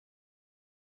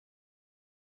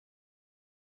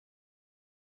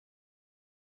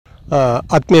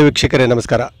ಆತ್ಮೀಯ ವೀಕ್ಷಕರೇ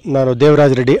ನಮಸ್ಕಾರ. ನಾನು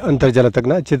ದೇವರಾಜ್ ರೆಡ್ಡಿ, ಅಂತರ್ಜಲ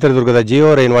ತಜ್ಞ, ಚಿತ್ರದುರ್ಗದ ಜಿಯೋ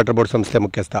ರೈನ್ ವಾಟರ್ ಬೋರ್ಡ್ ಸಂಸ್ಥೆ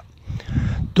ಮುಖ್ಯಸ್ಥ.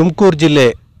 ತುಮಕೂರು ಜಿಲ್ಲೆ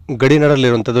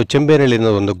ಗಡಿನಾಡಲ್ಲಿರುವಂಥದ್ದು ಚೆಂಬೇನಹಳ್ಳಿ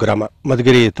ಅನ್ನೋ ಒಂದು ಗ್ರಾಮ,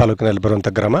 ಮಧುಗಿರಿ ತಾಲೂಕಿನಲ್ಲಿ ಬರುವಂಥ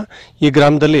ಗ್ರಾಮ. ಈ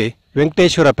ಗ್ರಾಮದಲ್ಲಿ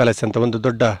ವೆಂಕಟೇಶ್ವರ ಪ್ಯಾಲೇಸ್ ಅಂತ ಒಂದು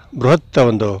ದೊಡ್ಡ ಬೃಹತ್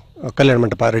ಒಂದು ಕಲ್ಯಾಣ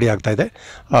ಮಂಟಪ ರೆಡಿ ಆಗ್ತಾ ಇದೆ.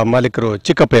 ಮಾಲೀಕರು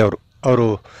ಚಿಕ್ಕಪ್ಪಯ್ಯವರು, ಅವರು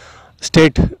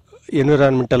ಸ್ಟೇಟ್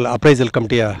ಎನ್ವಿರಾನ್ಮೆಂಟಲ್ ಅಪ್ರೈಸಲ್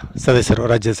ಕಮಿಟಿಯ ಸದಸ್ಯರು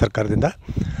ರಾಜ್ಯ ಸರ್ಕಾರದಿಂದ.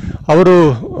 ಅವರು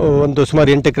ಒಂದು ಸುಮಾರು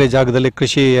 8 ಎಕರೆ ಜಾಗದಲ್ಲಿ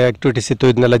ಕೃಷಿ ಆ್ಯಕ್ಟಿವಿಟೀಸ್ ಇತ್ತು.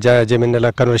 ಇದನ್ನೆಲ್ಲ ಜಮೀನೆಲ್ಲ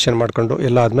ಕನ್ವರ್ಷನ್ ಮಾಡಿಕೊಂಡು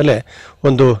ಎಲ್ಲ ಆದಮೇಲೆ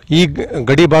ಒಂದು ಈ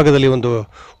ಗಡಿ ಭಾಗದಲ್ಲಿ ಒಂದು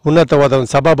ಉನ್ನತವಾದ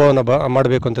ಒಂದು ಸಭಾಭವನ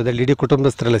ಮಾಡಬೇಕು ಅಂತಂದೇಳಿ ಇಡೀ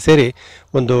ಕುಟುಂಬಸ್ಥರೆಲ್ಲ ಸೇರಿ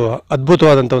ಒಂದು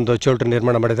ಅದ್ಭುತವಾದಂಥ ಒಂದು ಚೌಲ್ಟ್ರಿ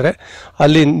ನಿರ್ಮಾಣ ಮಾಡಿದ್ದಾರೆ.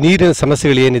 ಅಲ್ಲಿ ನೀರಿನ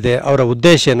ಸಮಸ್ಯೆಗಳು ಏನಿದೆ, ಅವರ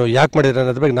ಉದ್ದೇಶ ಏನು, ಯಾಕೆ ಮಾಡಿದ್ದಾರೆ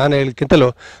ಅನ್ನೋದ್ರ ಬಗ್ಗೆ ನಾನು ಹೇಳೋಕ್ಕಿಂತಲೂ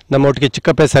ನಮ್ಮ ಒಟ್ಟಿಗೆ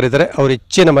ಚಿಕ್ಕಪ್ಪಯ್ಯ ಸರ್ ಇದ್ದಾರೆ. ಅವರು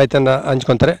ಹೆಚ್ಚಿನ ಮಾಹಿತಿಯನ್ನು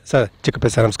ಹಂಚ್ಕೊತಾರೆ. ಸರ್,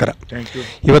 ಚಿಕ್ಕಪ್ಪಯ್ಯ ಸರ್ ನಮಸ್ಕಾರ.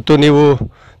 ಇವತ್ತು ನೀವು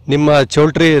ನಿಮ್ಮ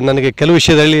ಚೌಲ್ಟ್ರಿ ನನಗೆ ಕೆಲವು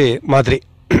ವಿಷಯದಲ್ಲಿ ಮಾದರಿ.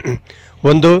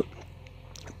 ಒಂದು,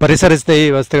 ಪರಿಸರ ಸ್ನೇಹಿ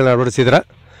ವ್ಯವಸ್ಥೆಗಳನ್ನ ಅಳವಡಿಸಿದ್ರ,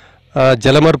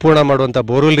 ಜಲಮರುಪೂರ್ಣ ಮಾಡುವಂಥ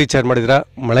ಬೋರ್ವೆಲ್ ರೀಚಾರ್ಜ್ ಮಾಡಿದಿರ,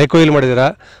 ಮಳೆ ಕೊಯ್ಲು ಮಾಡಿದಿರ,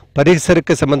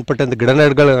 ಪರಿಸರಕ್ಕೆ ಸಂಬಂಧಪಟ್ಟಂಥ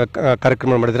ಗಿಡಗಳ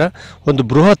ಕಾರ್ಯಕ್ರಮ ಮಾಡಿದಿರ, ಒಂದು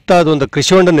ಬೃಹತ್ತಾದ ಒಂದು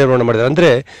ಕೃಷಿ ಹೊಂಡ ನಿರ್ಮಾಣ ಮಾಡಿದ್ದಾರೆ.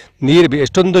 ಅಂದರೆ ನೀರು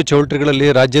ಎಷ್ಟೊಂದು ಚೌಲ್ಟ್ರಿಗಳಲ್ಲಿ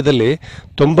ರಾಜ್ಯದಲ್ಲಿ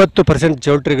 90%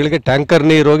 ಚೌಲ್ಟ್ರಿಗಳಿಗೆ ಟ್ಯಾಂಕರ್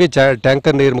ನೀರು ಹೋಗಿ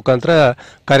ಟ್ಯಾಂಕರ್ ನೀರು ಮುಖಾಂತರ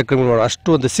ಕಾರ್ಯಕ್ರಮ ಮಾಡೋ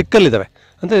ಅಷ್ಟು ಒಂದು ಸಿಕ್ಕಲ್ಲಿದ್ದಾವೆ.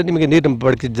 ಅಂದರೆ ನಿಮಗೆ ನೀರಿನ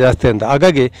ಬಳಕೆ ಜಾಸ್ತಿ ಅಂತ.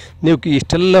 ಹಾಗಾಗಿ ನೀವು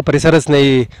ಇಷ್ಟೆಲ್ಲ ಪರಿಸರ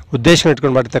ಸ್ನೇಹಿ ಉದ್ದೇಶನ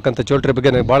ಇಟ್ಕೊಂಡು ಮಾಡಿರ್ತಕ್ಕಂಥ ಚೌಲ್ಟ್ರಿ ಬಗ್ಗೆ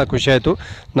ನನಗೆ ಭಾಳ ಖುಷಿ ಆಯಿತು.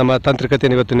 ನಮ್ಮ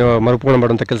ತಾಂತ್ರಿಕತೆಯನ್ನು ಇವತ್ತು ನೀವು ಮರುಪೂರ್ಣ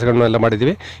ಮಾಡುವಂಥ ಕೆಲಸಗಳನ್ನೆಲ್ಲ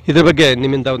ಮಾಡಿದ್ದೀವಿ. ಇದ್ರ ಬಗ್ಗೆ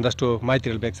ನಿಮ್ಮಿಂದ ಒಂದಷ್ಟು ಮಾಹಿತಿ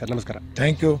ಹೇಳಬೇಕು ಸರ್. ನಮಸ್ಕಾರ.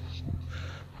 Thank you.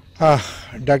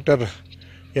 Doctor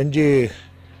N G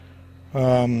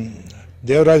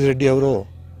Devaraj Reddy ಅವರು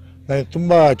ನನಗೆ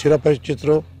ತುಂಬ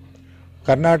ಚಿರಪರಿಚಿತರು.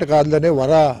 ಕರ್ನಾಟಕ ಅಲ್ಲದೆ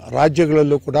ಹೊರ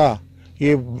ರಾಜ್ಯಗಳಲ್ಲೂ ಕೂಡ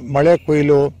ಈ ಮಳೆ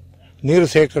ಕೊಯ್ಲು, ನೀರು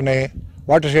ಸೇಕರಣೆ,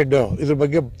 ವಾಟರ್ ಶೆಡ್ ಇದ್ರ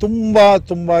ಬಗ್ಗೆ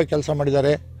ತುಂಬ ಕೆಲಸ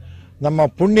ಮಾಡಿದ್ದಾರೆ. ನಮ್ಮ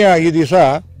ಪುಣ್ಯ ಈ ದಿವಸ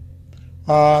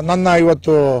ನನ್ನ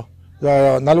ಇವತ್ತು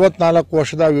 44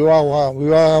 ವರ್ಷದ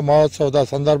ವಿವಾಹ ಮಹೋತ್ಸವದ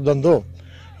ಸಂದರ್ಭದಂದು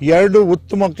 2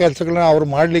 ಉತ್ತಮ ಕೆಲಸಗಳನ್ನ ಅವರು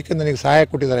ಮಾಡಲಿಕ್ಕೆ ನನಗೆ ಸಹಾಯ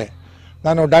ಕೊಟ್ಟಿದ್ದಾರೆ.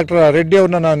 ನಾನು ಡಾಕ್ಟರ್ ರೆಡ್ಡಿ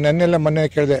ಅವ್ರನ್ನ ನಾನು ಮೊನ್ನೆ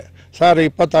ಕೇಳಿದೆ, ಸರ್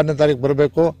 26ನೇ ತಾರೀಕು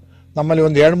ಬರಬೇಕು, ನಮ್ಮಲ್ಲಿ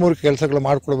ಒಂದು 2-3 ಕೆಲಸಗಳು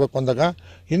ಮಾಡಿಕೊಡ್ಬೇಕು ಅಂದಾಗ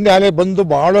ಹಿಂದೆ ಅಲ್ಲೇ ಬಂದು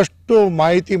ಭಾಳಷ್ಟು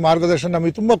ಮಾಹಿತಿ ಮಾರ್ಗದರ್ಶನ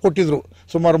ನಮಗೆ ತುಂಬ ಕೊಟ್ಟಿದ್ರು,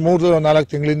 ಸುಮಾರು 3-4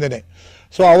 ತಿಂಗಳಿಂದನೇ.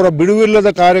 ಸೊ ಅವರ ಬಿಡುವಿಲ್ಲದ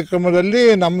ಕಾರ್ಯಕ್ರಮದಲ್ಲಿ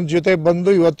ನಮ್ಮ ಜೊತೆ ಬಂದು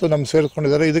ಇವತ್ತು ನಮ್ಮ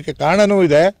ಸೇರಿಸ್ಕೊಂಡಿದ್ದಾರೆ. ಇದಕ್ಕೆ ಕಾರಣವೂ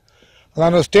ಇದೆ.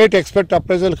 ನಾನು state expert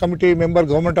appraisal committee member,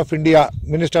 government of India,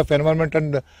 minister of environment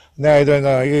and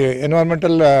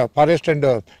environmental forest and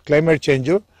climate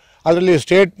change, ಅದರಲ್ಲಿ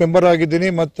ಸ್ಟೇಟ್ ಮೆಂಬರ್ ಆಗಿದ್ದೀನಿ.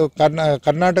 ಮತ್ತು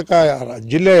ಕರ್ನಾಟಕ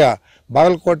ಜಿಲ್ಲೆಯ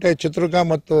ಬಾಗಲಕೋಟೆ, ಚಿತ್ರದುರ್ಗ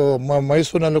ಮತ್ತು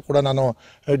ಮೈಸೂರಿನಲ್ಲೂ ಕೂಡ ನಾನು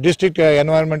ಡಿಸ್ಟ್ರಿಕ್ಟ್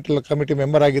ಎನ್ವೈರ್ಮೆಂಟಲ್ ಕಮಿಟಿ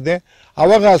ಮೆಂಬರ್ ಆಗಿದ್ದೆ.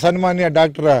 ಆವಾಗ ಸನ್ಮಾನ್ಯ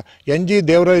doctor N G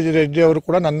Devaraj Reddy ಅವರು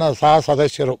ಕೂಡ ನನ್ನ ಸಹ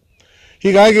ಸದಸ್ಯರು.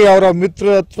 ಹೀಗಾಗಿ ಅವರ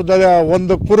ಮಿತ್ರತ್ವದ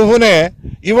ಒಂದು ಕುರುಹುನೇ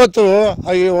ಇವತ್ತು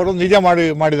ಅವರು ನಿಜ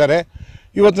ಮಾಡಿದ್ದಾರೆ.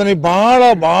 ಇವತ್ತು ನನಗೆ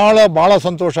ಭಾಳ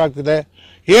ಸಂತೋಷ ಆಗ್ತಿದೆ.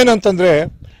 ಏನಂತಂದರೆ,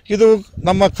 ಇದು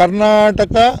ನಮ್ಮ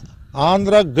ಕರ್ನಾಟಕ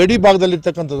ಆಂಧ್ರ ಗಡಿ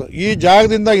ಭಾಗದಲ್ಲಿರ್ತಕ್ಕಂಥದ್ದು. ಈ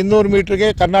ಜಾಗದಿಂದ 200 ಮೀಟ್ರಿಗೆ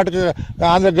ಕರ್ನಾಟಕ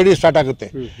ಆಂಧ್ರ ಗಡಿ ಸ್ಟಾರ್ಟ್ ಆಗುತ್ತೆ.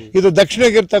 ಇದು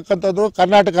ದಕ್ಷಿಣಕ್ಕಿರ್ತಕ್ಕಂಥದ್ದು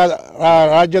ಕರ್ನಾಟಕ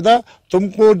ರಾಜ್ಯದ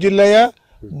ತುಮಕೂರು ಜಿಲ್ಲೆಯ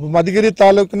ಮಧುಗಿರಿ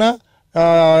ತಾಲೂಕಿನ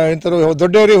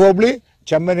ದೊಡ್ಡೇರಿ ಹೋಬಳಿ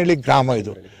ಚೆಂಬೇನಹಳ್ಳಿ ಗ್ರಾಮ.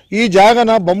 ಇದು ಈ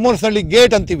ಜಾಗನ ಬೊಮ್ಮನಹಳ್ಳಿ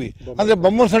ಗೇಟ್ ಅಂತೀವಿ. ಅಂದರೆ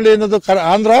ಬೊಮ್ಮನಹಳ್ಳಿ ಅನ್ನೋದು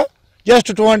ಆಂಧ್ರ ಜಸ್ಟ್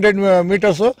 200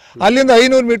 ಮೀಟರ್ಸು, ಅಲ್ಲಿಂದ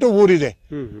 500 ಮೀಟರ್ ಊರಿದೆ.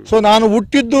 ಸೊ ನಾನು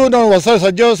ಹುಟ್ಟಿದ್ದು ನಾವು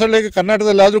ಸಜ್ಜ ಹೊಸಳ್ಳಿಗೆ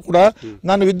ಕರ್ನಾಟಕದಲ್ಲಿ ಆದರೂ ಕೂಡ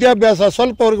ನಾನು ವಿದ್ಯಾಭ್ಯಾಸ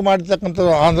ಸ್ವಲ್ಪವರೆಗೂ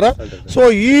ಮಾಡಿರ್ತಕ್ಕಂಥದ್ದು ಆಂಧ್ರ. ಸೊ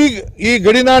ಈ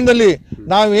ಗಡಿನಾಡಿನಲ್ಲಿ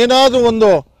ನಾವು ಏನಾದರೂ ಒಂದು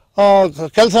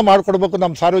ಕೆಲಸ ಮಾಡಿಕೊಡ್ಬೇಕು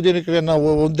ನಮ್ಮ ಸಾರ್ವಜನಿಕರಿಗೆ ನಾವು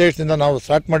ಉದ್ದೇಶದಿಂದ ನಾವು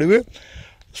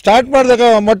ಸ್ಟಾರ್ಟ್ ಮಾಡಿದಾಗ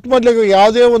ಮೊದಲಿಗೆ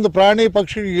ಯಾವುದೇ ಒಂದು ಪ್ರಾಣಿ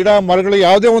ಪಕ್ಷಿ ಗಿಡ ಮರಗಳು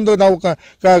ಯಾವುದೇ ಒಂದು ನಾವು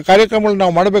ಕಾರ್ಯಕ್ರಮಗಳು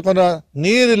ನಾವು ಮಾಡಬೇಕು ಅಂದ್ರೆ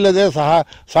ನೀರಿಲ್ಲದೆ ಸಹ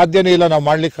ಸಾಧ್ಯನೇ ಇಲ್ಲ, ನಾವು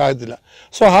ಮಾಡಲಿಕ್ಕೆ ಆಗೋದಿಲ್ಲ.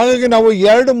 ಸೊ ಹಾಗಾಗಿ ನಾವು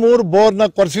 2-3 ಬೋರ್ನ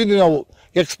ಕೊರೆಸಿದ್ವಿ. ನಾವು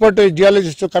ಎಕ್ಸ್ಪರ್ಟ್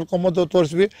ಜಿಯಾಲಜಿಸ್ಟ್ ಕರ್ಕೊಂಬಂದು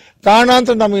ತೋರಿಸ್ವಿ.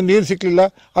 ಕಾರಣಾಂತರ ನಮಗೆ ನೀರು ಸಿಕ್ಕಲಿಲ್ಲ.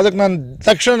 ಅದಕ್ಕೆ ನಾನು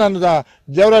ತಕ್ಷಣ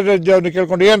ದೇವರಾಜ್ ರೆಡ್ಡಿ ಅವ್ರನ್ನ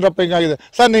ಕೇಳ್ಕೊಂಡು, ಏನರಪ್ಪ ಹಿಂಗಾಗಿದೆ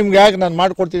ಸರ್, ನಿಮ್ಗೆ ಯಾಕೆ ನಾನು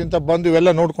ಮಾಡಿಕೊಡ್ತೀನಿ ಅಂತ ಬಂದು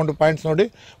ಇವೆಲ್ಲ ನೋಡಿಕೊಂಡು ಪಾಯಿಂಟ್ಸ್ ನೋಡಿ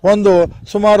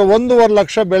ಸುಮಾರು 1.5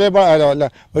 ಲಕ್ಷ ಬೆಲೆ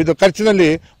ಇದು ಖರ್ಚಿನಲ್ಲಿ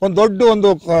ಒಂದು ದೊಡ್ಡ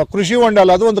ಒಂದು ಕೃಷಿ ಹೊಂಡ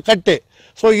ಅಲ್ಲ, ಅದು ಒಂದು ಕಟ್ಟೆ.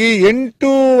 ಸೊ ಈ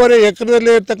 8.5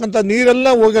 ಎಕರೆದಲ್ಲಿ ಇರ್ತಕ್ಕಂಥ ನೀರೆಲ್ಲ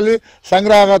ಹೋಗಲಿ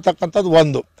ಸಂಗ್ರಹ ಆಗತಕ್ಕಂಥದ್ದು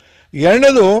ಒಂದು.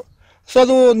 ಎರಡನೇದು, ಸೊ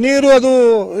ಅದು ನೀರು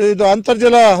ಇದು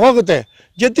ಅಂತರ್ಜಲ ಹೋಗುತ್ತೆ.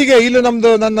 ಜೊತೆಗೆ ಇಲ್ಲಿ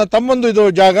ನನ್ನ ತಮ್ಮಂದು ಇದು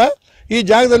ಜಾಗ. ಈ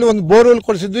ಜಾಗದಲ್ಲಿ ಒಂದು ಬೋರ್ವೆಲ್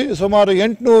ಕೊಡಿಸಿದ್ವಿ, ಸುಮಾರು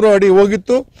 800 ಅಡಿ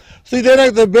ಹೋಗಿತ್ತು. ಸೊ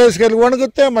ಇದೇನಾಗ್ತದೆ, ಬೇಸಿಗೆಯಲ್ಲಿ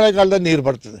ಒಣಗುತ್ತೆ, ಮಳೆಗಾಲದಲ್ಲಿ ನೀರು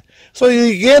ಬರ್ತದೆ. ಸೊ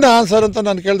ಈಗೇನು ಆನ್ಸರ್ ಅಂತ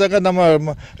ನಾನು ಕೇಳಿದಾಗ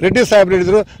ನಮ್ಮ ರೆಡ್ಡಿ ಸಾಹೇಬ್ರು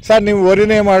ಹೇಳಿದರು, ಸರ್ ನೀವು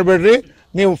ವರಿನೇ ಮಾಡಬೇಡ್ರಿ,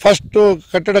 ನೀವು ಫಸ್ಟು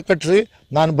ಕಟ್ಟಡ ಕಟ್ಟಿಸಿ,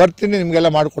 ನಾನು ಬರ್ತೀನಿ,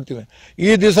 ನಿಮಗೆಲ್ಲ ಮಾಡಿಕೊಡ್ತೀನಿ. ಈ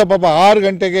ದಿವಸ ಪಾಪ 6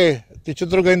 ಗಂಟೆಗೆ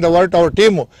ಚಿತ್ರದುರ್ಗದಿಂದ ಹೊರಟು ಅವ್ರ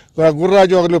ಟೀಮು,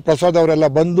 ಗುರುರಾಜು ಆಗಲಿ ಪ್ರಸಾದ್ ಅವರೆಲ್ಲ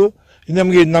ಬಂದು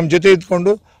ನಮ್ಮ ಜೊತೆ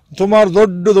ಇದ್ಕೊಂಡು ಸುಮಾರು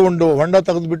ದೊಡ್ಡದು ಒಂದು ಹೊಂಡ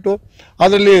ತೆಗೆದುಬಿಟ್ಟು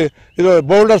ಅದರಲ್ಲಿ ಇದು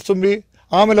ಬೌಲ್ಡರ್ಸ್ ತುಂಬಿ,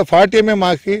 ಆಮೇಲೆ 40 mm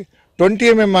hockey, 20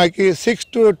 mm hockey, 6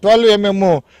 to 12 mm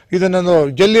ಇದನ್ನು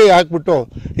ಜಲ್ಲಿ ಹಾಕಿಬಿಟ್ಟು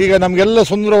ಈಗ ನಮಗೆಲ್ಲ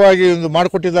ಸುಂದರವಾಗಿ ಒಂದು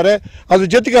ಮಾಡಿಕೊಟ್ಟಿದ್ದಾರೆ. ಅದ್ರ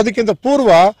ಜೊತೆಗೆ ಅದಕ್ಕಿಂತ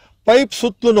ಪೂರ್ವ ಪೈಪ್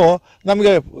ಸುತ್ತಲೂ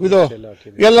ನಮಗೆ ಇದು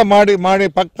ಎಲ್ಲ ಮಾಡಿ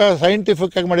ಪಕ್ಕ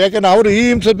ಸೈಂಟಿಫಿಕ್ ಆಗಿ ಮಾಡಿ, ಯಾಕೆಂದ್ರೆ ಅವರು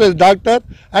ಡಾಕ್ಟರ್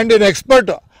ಆ್ಯಂಡ್ ಎನ್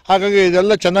ಎಕ್ಸ್ಪರ್ಟ್, ಹಾಗಾಗಿ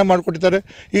ಇದೆಲ್ಲ ಚೆನ್ನಾಗಿ ಮಾಡಿಕೊಟ್ಟಿದ್ದಾರೆ.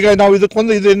 ಈಗ ನಾವು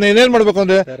ಇದಕ್ಕೊಂದು ಏನೇನು ಮಾಡಬೇಕು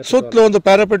ಅಂದರೆ ಸುತ್ತಲೂ ಒಂದು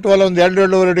ಪ್ಯಾರಾಪೆಟ್ ವಾಲ ಒಂದು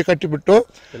 2-2.5 ಅಡಿ ಕಟ್ಟಿಬಿಟ್ಟು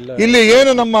ಇಲ್ಲಿ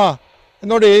ಏನು ನಮ್ಮ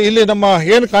ನೋಡಿ ಇಲ್ಲಿ ನಮ್ಮ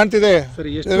ಏನು ಕಾಣ್ತಿದೆ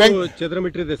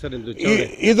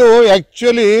ಇದು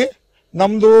ಆ್ಯಕ್ಚುಲಿ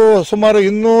ನಮ್ಮದು ಸುಮಾರು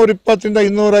 220 ರಿಂದ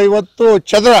 250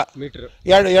 ಚದರ,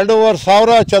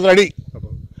 2,500 ಚದರ ಅಡಿ.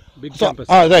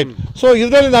 ರೈಟ್. ಸೊ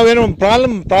ಇದರಲ್ಲಿ ನಾವೇನು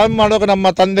ಪ್ರಾರಂಭ ಮಾಡುವಾಗ ನಮ್ಮ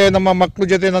ತಂದೆ ನಮ್ಮ ಮಕ್ಕಳ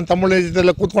ಜೊತೆ ನನ್ನ ತಮ್ಮಳ ಜೊತೆ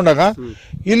ಎಲ್ಲ ಕೂತ್ಕೊಂಡಾಗ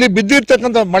ಇಲ್ಲಿ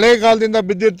ಬಿದ್ದಿರ್ತಕ್ಕಂಥ ಮಳೆಗಾಲದಿಂದ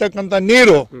ಬಿದ್ದಿರ್ತಕ್ಕಂಥ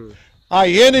ನೀರು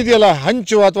ಏನಿದೆಯಲ್ಲ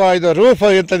ಹಂಚು ಅಥವಾ ಇದು ರೂಫ್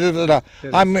ಇರ್ತದಲ್ಲ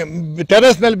ಆ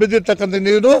ಟೆರೆಸ್ ಮೇಲೆ ಬಿದ್ದಿರ್ತಕ್ಕಂಥ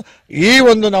ನೀರು ಈ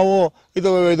ಒಂದು ನಾವು ಇದು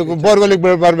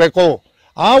ಬೋರ್ವೆಲ್ಗೆ ಬರಬೇಕು,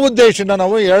 ಆ ಉದ್ದೇಶದಿಂದ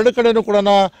ನಾವು 2 ಕಡೆನೂ ಕೂಡ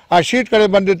ಆ ಶೀಟ್ ಕಡೆ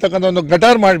ಬಂದಿರ್ತಕ್ಕಂಥ ಒಂದು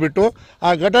ಗಟಾರ್ ಮಾಡಿಬಿಟ್ಟು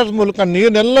ಆ ಗಟಾರ್ ಮೂಲಕ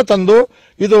ನೀರನ್ನೆಲ್ಲ ತಂದು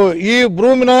ಇದು ಈ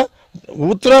ಭೂಮಿನ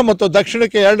ಉತ್ತರ ಮತ್ತು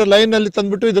ದಕ್ಷಿಣಕ್ಕೆ 2 ಲೈನಲ್ಲಿ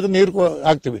ತಂದುಬಿಟ್ಟು ಇದಕ್ಕೆ ನೀರು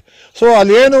ಹಾಕ್ತೀವಿ. ಸೊ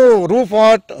ಅಲ್ಲೇನು ರೂಫ್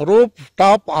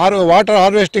ಟಾಪ್ ವಾಟರ್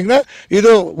ಹಾರ್ವೆಸ್ಟಿಂಗ್ನ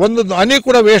ಇದು ಒಂದು ಹನಿ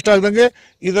ಕೂಡ ವೇಸ್ಟ್ ಆಗದಂಗೆ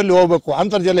ಇದರಲ್ಲಿ ಹೋಗ್ಬೇಕು,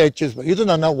 ಅಂತರ್ಜಲ ಹೆಚ್ಚಿಸ್ಬೇಕು. ಇದು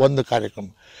ನನ್ನ ಒಂದು ಕಾರ್ಯಕ್ರಮ.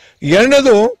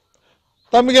 ಎರಡನೇದು,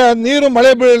 ತಮಗೆ ನೀರು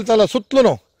ಮಳೆ ಬೀಳ್ತಲ್ಲ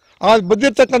ಸುತ್ತಲೂ ಆ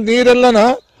ಬದ್ದಿರ್ತಕ್ಕಂಥ ನೀರೆಲ್ಲನ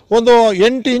ಒಂದು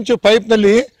 8 ಇಂಚು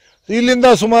ಪೈಪ್ನಲ್ಲಿ ಇಲ್ಲಿಂದ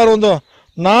ಸುಮಾರು ಒಂದು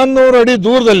 400 ಅಡಿ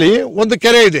ದೂರದಲ್ಲಿ ಒಂದು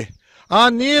ಕೆರೆ ಇದೆ. ಆ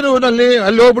ನೀರಿನಲ್ಲಿ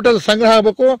ಅಲ್ಲಿ ಹೋಗ್ಬಿಟ್ಟು ಅಲ್ಲಿ ಸಂಗ್ರಹ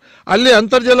ಆಗಬೇಕು. ಅಲ್ಲಿ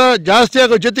ಅಂತರ್ಜಲ ಜಾಸ್ತಿ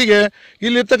ಆಗೋ ಜೊತೆಗೆ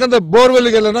ಇಲ್ಲಿರ್ತಕ್ಕಂಥ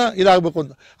ಬೋರ್ವೆಲ್ಗೆಲ್ಲ ಇದಾಗಬೇಕು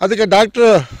ಅಂತ. ಅದಕ್ಕೆ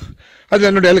ಡಾಕ್ಟರ್ ಅದೇ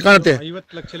ನೋಡಿ ಅಲ್ಲಿ ಕಾಣುತ್ತೆ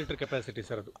 50 ಲಕ್ಷ ಲೀಟರ್ ಕೆಪಾಸಿಟಿ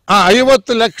ಸರ್ ಅದು.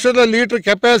 50 ಲಕ್ಷ ಲೀಟರ್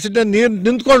ಕೆಪಾಸಿಟಿ ನೀರು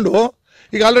ನಿಂತ್ಕೊಂಡು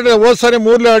ಈಗ ಆಲ್ರೆಡಿ ಹೋದ ಸಾರಿ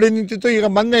 3 ಅಡಿ ನಿಂತಿತ್ತು, ಈಗ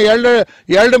ಮೊನ್ನೆ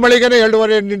 2 ಮಳೆಗೇನೆ 2.5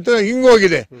 ಅಡಿ ನಿಂತು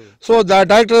ಹಿಂಗೋಗಿದೆ. ಸೊ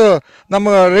ಡಾಕ್ಟರ್ ನಮ್ಮ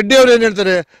ರೆಡ್ಡಿ ಅವ್ರು ಏನು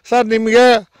ಹೇಳ್ತಾರೆ, ಸರ್ ನಿಮಗೆ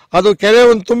ಅದು ಕೆರೆ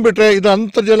ಒಂದು ತುಂಬಿಟ್ರೆ ಇದು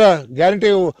ಅಂತರ್ಜಲ ಗ್ಯಾರಂಟಿ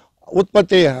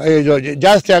ಉತ್ಪತ್ತಿ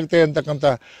ಜಾಸ್ತಿ ಆಗ್ತದೆ ಅಂತಕ್ಕಂಥ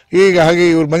ಈಗ ಹಾಗೆ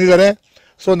ಇವ್ರು ಬಂದಿದ್ದಾರೆ.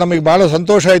 ಸೊ ನಮಗೆ ಬಹಳ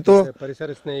ಸಂತೋಷ ಆಯಿತು. ಪರಿಸರ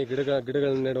ಸ್ನೇಹಿ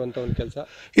ಗಿಡಗಳನ್ನು ನೆಡುವಂಥ ಒಂದು ಕೆಲಸ.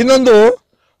 ಇನ್ನೊಂದು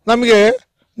ನಮಗೆ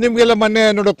ನಿಮಗೆಲ್ಲ ಮೊನ್ನೆ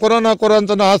ನೋಡಿ ಕೊರೋನಾ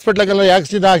ಅಂತ ಹಾಸ್ಪಿಟ್ಲಿಗೆಲ್ಲ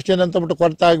ಆಕ್ಸಿಜನ್ ಅಂತ ಬಿಟ್ಟು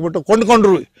ಕೊರತೆ ಆಗಿಬಿಟ್ಟು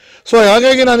ಕೊಂಡ್ಕೊಂಡ್ರು. ಸೊ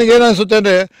ಹಾಗಾಗಿ ನನಗೇನು ಅನಿಸುತ್ತೆ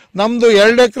ಅಂದರೆ ನಮ್ಮದು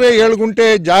 2 ಎಕರೆ 7 ಗುಂಟೆ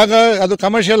ಜಾಗ ಅದು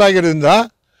ಕಮರ್ಷಿಯಲ್ ಆಗಿರೋದ್ರಿಂದ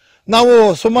ನಾವು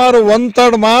ಸುಮಾರು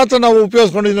 1/3 ಮಾತ್ರ ನಾವು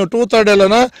ಉಪಯೋಗಿಸ್ಕೊಂಡಿದ್ದೀವಿ. 2/3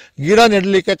 ಎಲ್ಲನ ಗಿಡ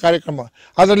ನೆಡಲಿಕ್ಕೆ ಕಾರ್ಯಕ್ರಮ.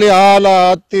 ಅದರಲ್ಲಿ ಆಲ,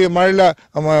 ಹತ್ತಿ,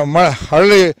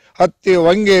 ಹಳ್ಳಿ, ಹತ್ತಿ,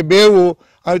 ಹೊಂಗೆ, ಬೇವು,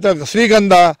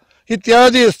 ಶ್ರೀಗಂಧ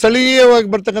ಇತ್ಯಾದಿ ಸ್ಥಳೀಯವಾಗಿ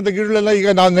ಬರ್ತಕ್ಕಂಥ ಗಿಡಗಳೆಲ್ಲ ಈಗ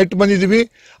ನಾವು ನೆಟ್ಟು ಬಂದಿದ್ದೀವಿ.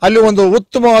 ಅಲ್ಲಿ ಒಂದು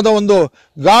ಉತ್ತಮವಾದ ಒಂದು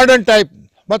ಗಾರ್ಡನ್ ಟೈಪ್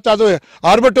ಮತ್ತು ಅದು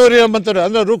ಆರ್ಬಿಟೋರಿಯಂ ಅಂತಾರೆ,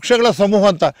 ಅಂದರೆ ವೃಕ್ಷಗಳ ಸಮೂಹ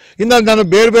ಅಂತ. ಇನ್ನು ನಾನು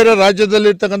ಬೇರೆ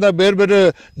ರಾಜ್ಯದಲ್ಲಿರ್ತಕ್ಕಂಥ ಬೇರೆ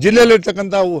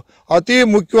ಜಿಲ್ಲೆಯಲ್ಲಿರ್ತಕ್ಕಂಥ ಅತಿ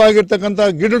ಮುಖ್ಯವಾಗಿರ್ತಕ್ಕಂಥ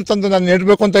ಗಿಡ ತಂದು ನಾನು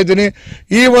ನೆಡಬೇಕು ಅಂತ ಇದ್ದೀನಿ.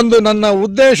 ಈ ಒಂದು ನನ್ನ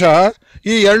ಉದ್ದೇಶ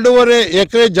ಈ 2.5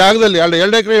 ಎಕರೆ ಜಾಗದಲ್ಲಿ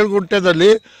 2 ಎಕರೆ 7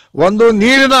 ಗುಂಟೆದಲ್ಲಿ ಒಂದು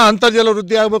ನೀರಿನ ಅಂತರ್ಜಲ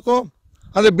ವೃದ್ಧಿ ಆಗಬೇಕು.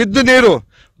 ಅಂದರೆ ಬಿದ್ದು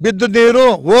ನೀರು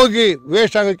ಹೋಗಿ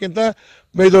ವೇಸ್ಟ್ ಆಗೋಕ್ಕಿಂತ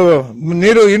ಇದು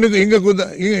ನೀರು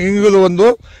ಇಂಗುದು ಒಂದು.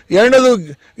 ಎರಡನೇದು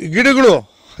ಗಿಡಗಳು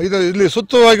ಇದು ಇಲ್ಲಿ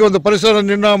ಸುತ್ತವಾಗಿ ಒಂದು ಪರಿಸರ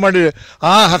ನಿರ್ಮಾಣ ಮಾಡಿ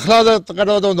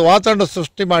ಆಹ್ಲಾದಕರವಾದ ಒಂದು ವಾತಾವರಣ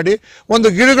ಸೃಷ್ಟಿ ಮಾಡಿ ಒಂದು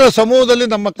ಗಿಡಗಳ ಸಮೂಹದಲ್ಲಿ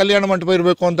ನಮ್ಮ ಕಲ್ಯಾಣ ಮಂಟಪ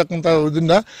ಇರಬೇಕು ಅಂತಕ್ಕಂಥ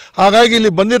ಇದರಿಂದ ಹಾಗಾಗಿ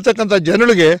ಇಲ್ಲಿ ಬಂದಿರತಕ್ಕಂಥ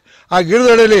ಜನರಿಗೆ ಆ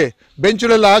ಗಿಡದಡಿಯಲ್ಲಿ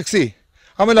ಬೆಂಚುಗಳೆಲ್ಲ ಹಾಕಿಸಿ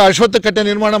ಆಮೇಲೆ ಅಶ್ವತ್ಥ ಕಟ್ಟೆ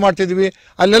ನಿರ್ಮಾಣ ಮಾಡ್ತಿದ್ವಿ.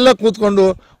 ಅಲ್ಲೆಲ್ಲ ಕೂತ್ಕೊಂಡು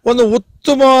ಒಂದು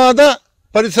ಉತ್ತಮವಾದ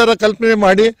ಪರಿಸರ ಕಲ್ಪನೆ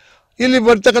ಮಾಡಿ ಇಲ್ಲಿ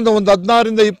ಬರ್ತಕ್ಕಂಥ ಒಂದು 16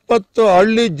 ರಿಂದ 20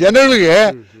 ಹಳ್ಳಿ ಜನರಿಗೆ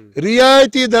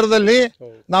ರಿಯಾಯಿತಿ ದರದಲ್ಲಿ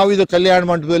ನಾವು ಇದು ಕಲ್ಯಾಣ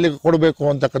ಮಂಟಪದಲ್ಲಿ ಕೊಡಬೇಕು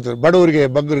ಅಂತಕ್ಕಂಥದ್ದು. ಬಡವರಿಗೆ,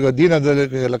 ಬಗ್ಗರಿಗೆ,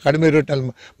 ದೀನದಲ್ಲಿಗೆಲ್ಲ ಕಡಿಮೆ ರೇಟ್ನಲ್ಲಿ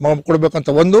ಕೊಡಬೇಕಂತ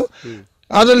ಒಂದು.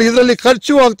 ಅದರಲ್ಲಿ ಇದರಲ್ಲಿ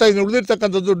ಖರ್ಚು ಆಗ್ತಾ ಇದೆ.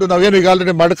 ಉಳಿದಿರ್ತಕ್ಕಂಥ ದುಡ್ಡು ನಾವೇನು ಈಗ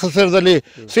already ಮಡಕಸರದಲ್ಲಿ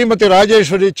Shrimati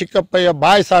Rajeshwari Chikkappayya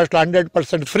boys hostel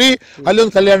 100% free, ಅಲ್ಲಿ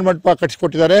ಒಂದು ಕಲ್ಯಾಣ ಮಂಟಪ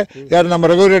ಕಟ್ಟಿಸ್ಕೊಟ್ಟಿದ್ದಾರೆ. ಯಾರು ನಮ್ಮ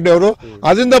ರಘುರೆಡ್ಡಿ ಅವರು.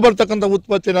 ಅದರಿಂದ ಬರ್ತಕ್ಕಂಥ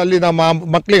ಉತ್ಪತ್ತಿನಲ್ಲಿ ನಮ್ಮ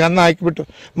ಮಕ್ಕಳಿಗೆ ಅನ್ನ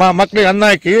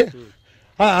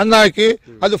ಹಾಕಿ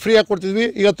ಅದು ಫ್ರೀಯಾಗಿ ಕೊಡ್ತಿದ್ವಿ.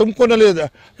 ಈಗ ತುಮಕೂರಿನಲ್ಲಿ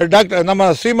ಡಾಕ್ಟರ್ ನಮ್ಮ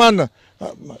ಶ್ರೀಮಾನ್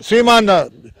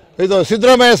ಇದು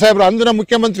ಸಿದ್ದರಾಮಯ್ಯ ಸಾಹೇಬರು ಅಂದಿನ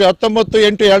ಮುಖ್ಯಮಂತ್ರಿ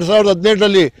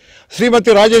 19/8/2017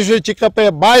 Shrimati Rajeshwari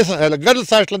Chikkappayya boys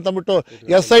girls hostel ಅಂತ ಅಂದ್ಬಿಟ್ಟು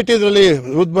SIT ಇದರಲ್ಲಿ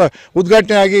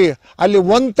ಉದ್ಘಾಟನೆ ಆಗಿ ಅಲ್ಲಿ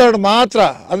 1/3 ಮಾತ್ರ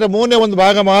ಅಂದರೆ 3/1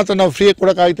 ಭಾಗ ಮಾತ್ರ ನಾವು ಫ್ರೀ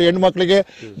ಕೊಡೋಕ್ಕಾಗಿತ್ತು ಹೆಣ್ಮಕ್ಳಿಗೆ.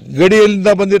 ಗಡಿಯಿಂದ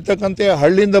ಬಂದಿರತಕ್ಕಂಥ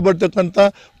ಹಳ್ಳಿಯಿಂದ ಬರ್ತಕ್ಕಂಥ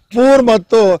ಪೂರ್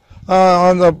ಮತ್ತು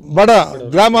ಬಡ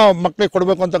ಗ್ರಾಮ ಮಕ್ಕಳಿಗೆ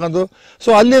ಕೊಡಬೇಕು ಅಂತಕ್ಕಂಥದ್ದು. ಸೊ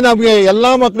ಅಲ್ಲಿ ನಮಗೆ ಎಲ್ಲ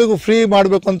ಮಕ್ಕಳಿಗೂ ಫ್ರೀ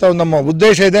ಮಾಡಬೇಕು ಅಂತ ನಮ್ಮ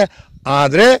ಉದ್ದೇಶ ಇದೆ.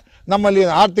 ಆದರೆ ನಮ್ಮಲ್ಲಿ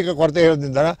ಆರ್ಥಿಕ ಕೊರತೆ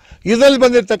ಇರೋದ್ರಿಂದ ಇದರಲ್ಲಿ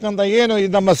ಬಂದಿರತಕ್ಕಂಥ ಏನು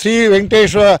ನಮ್ಮ ಶ್ರೀ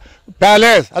ವೆಂಕಟೇಶ್ವರ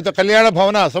ಪ್ಯಾಲೇಸ್ ಅಥವಾ ಕಲ್ಯಾಣ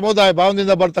ಭವನ ಸಮುದಾಯ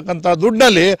ಭವನದಿಂದ ಬರ್ತಕ್ಕಂಥ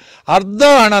ದುಡ್ಡಲ್ಲಿ ಅರ್ಧ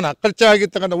ಹಣನ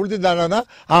ಖರ್ಚಾಗಿರ್ತಕ್ಕಂಥ ಉಳಿದಿದ್ದ ಹಣನ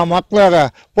ಆ ಮಕ್ಕಳ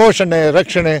ಪೋಷಣೆ,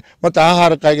 ರಕ್ಷಣೆ ಮತ್ತು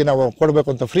ಆಹಾರಕ್ಕಾಗಿ ನಾವು ಕೊಡಬೇಕು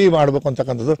ಅಂತ ಫ್ರೀ ಮಾಡಬೇಕು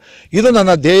ಅಂತಕ್ಕಂಥದ್ದು ಇದು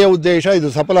ನನ್ನ ಧ್ಯೇಯ ಉದ್ದೇಶ. ಇದು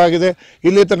ಸಫಲ ಆಗಿದೆ.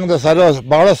 ಇಲ್ಲಿರ್ತಕ್ಕಂಥ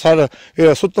ಬಹಳ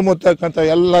ಸುತ್ತಮುತ್ತಕ್ಕಂಥ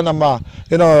ಎಲ್ಲ ನಮ್ಮ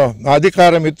ಏನೋ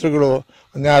ಅಧಿಕಾರ ಮಿತ್ರಗಳು,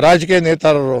 ರಾಜಕೀಯ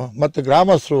ನೇತಾರರು ಮತ್ತು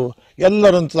ಗ್ರಾಮಸ್ಥರು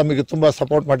ಎಲ್ಲರೂ ನಮಗೆ ತುಂಬ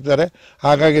ಸಪೋರ್ಟ್ ಮಾಡ್ತಿದ್ದಾರೆ.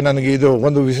 ಹಾಗಾಗಿ ನನಗೆ ಇದು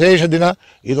ಒಂದು ವಿಶೇಷ ದಿನ,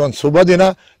 ಇದೊಂದು ಶುಭ ದಿನ.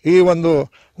 ಈ ಒಂದು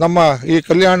ನಮ್ಮ ಈ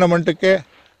ಕಲ್ಯಾಣ ಮಂಟಪಕ್ಕೆ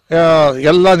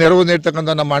ಎಲ್ಲ ನೆರವು ನೀಡ್ತಕ್ಕಂಥ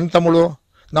ನಮ್ಮ ಅಣ್ಣ ತಮ್ಮಳು,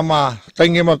 ನಮ್ಮ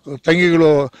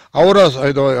ತಂಗಿಗಳು, ಅವರ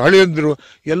ಇದು ಹಳಿಯಂದಿರು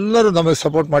ಎಲ್ಲರೂ ನಮಗೆ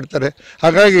ಸಪೋರ್ಟ್ ಮಾಡ್ತಾರೆ.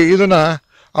 ಹಾಗಾಗಿ ಇದನ್ನು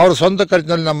ಅವ್ರ ಸ್ವಂತ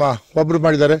ಖರ್ಚಿನಲ್ಲಿ ನಮ್ಮ ಒಬ್ಬರು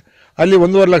ಮಾಡಿದ್ದಾರೆ, ಅಲ್ಲಿ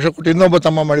 1.5 ಲಕ್ಷ ಕೊಟ್ಟು ಇನ್ನೊಬ್ಬ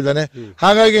ತಮ್ಮ ಮಾಡಿದ್ದಾನೆ.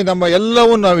 ಹಾಗಾಗಿ ನಮ್ಮ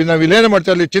ಎಲ್ಲವೂ ನಾವು ಇಲ್ಲೇನು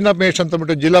ಮಾಡ್ತೀವಿ, ಅಲ್ಲಿ ಚಿನ್ನಪ್ಪೇಶ್ ಅಂತ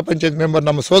ಬಿಟ್ಟು ಜಿಲ್ಲಾ ಪಂಚಾಯತ್ ಮೆಂಬರ್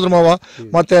ನಮ್ಮ ಸೋದರ ಮಾವ,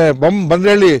 ಮತ್ತು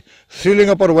ಬಂದ್ರಳ್ಳಿ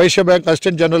ಶ್ರೀಲಿಂಗಪ್ಪ ಅವರು ವೈಶ್ಯ ಬ್ಯಾಂಕ್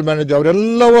ಅಸಿಸ್ಟೆಂಟ್ ಜನರಲ್ ಮ್ಯಾನೇಜರ್,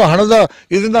 ಅವರೆಲ್ಲವೂ ಹಣದ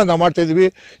ಇದರಿಂದ ನಾವು ಮಾಡ್ತಾಯಿದ್ವಿ.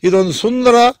 ಇದೊಂದು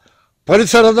ಸುಂದರ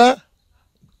ಪರಿಸರದ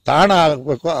ತಾಣ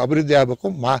ಆಗಬೇಕು, ಅಭಿವೃದ್ಧಿ ಆಗಬೇಕು,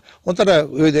 ಒಂಥರ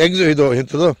ಇದು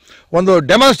ಎಂಥದ್ದು ಒಂದು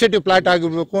ಡೆಮಾನ್ಸ್ಟ್ರೇಟಿವ್ ಪ್ಲಾಟ್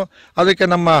ಆಗಿರಬೇಕು. ಅದಕ್ಕೆ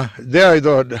ನಮ್ಮ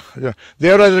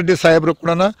ದೇವರಾಜ ರೆಡ್ಡಿ ಸಾಹೇಬರು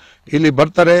ಕೂಡ ಇಲ್ಲಿ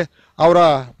ಬರ್ತಾರೆ. ಅವರ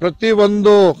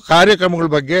ಪ್ರತಿಯೊಂದು ಕಾರ್ಯಕ್ರಮಗಳ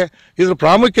ಬಗ್ಗೆ, ಇದ್ರ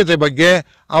ಪ್ರಾಮುಖ್ಯತೆ ಬಗ್ಗೆ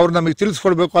ಅವ್ರು ನಮಗೆ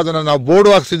ತಿಳಿಸ್ಕೊಡ್ಬೇಕು. ಅದನ್ನು ನಾವು ಬೋರ್ಡು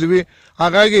ಹಾಕ್ಸಿದ್ವಿ.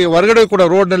 ಹಾಗಾಗಿ ಹೊರಗಡೆ ಕೂಡ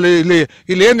ರೋಡ್ನಲ್ಲಿ ಇಲ್ಲಿ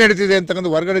ಏನು ನಡೀತಿದೆ ಅಂತಕ್ಕಂಥ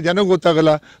ಹೊರಗಡೆ ಜನಕ್ಕೆ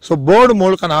ಗೊತ್ತಾಗಲ್ಲ. ಸೊ ಬೋರ್ಡ್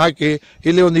ಮೂಲಕ ಹಾಕಿ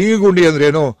ಇಲ್ಲಿ ಒಂದು ಈಗುಂಡಿ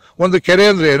ಅಂದ್ರೇನು, ಒಂದು ಕೆರೆ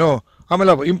ಅಂದ್ರೇನು,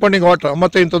 ಆಮೇಲೆ ಇಂಪೌಂಡಿಂಗ್ ವಾಟರ್,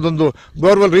 ಮತ್ತು ಇಂಥದ್ದೊಂದು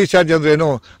ಬೋರ್ವೆಲ್ ರೀಚಾರ್ಜ್ ಅಂದ್ರೇನು,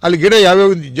 ಅಲ್ಲಿ ಗಿಡ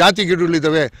ಯಾವ್ಯಾವ ಜಾತಿ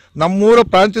ಗಿಡಗಳಿದ್ದಾವೆ, ನಮ್ಮೂರ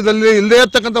ಪ್ರಾಂತ್ಯದಲ್ಲಿ ಇಲ್ಲದೇ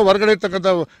ಇರ್ತಕ್ಕಂಥ ಹೊರಗಡೆ ಇರ್ತಕ್ಕಂಥ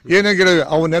ಏನೇ ಗಿಡ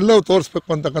ಅವನ್ನೆಲ್ಲವೂ ತೋರಿಸ್ಬೇಕು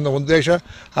ಅಂತಕ್ಕಂಥ ಉದ್ದೇಶ.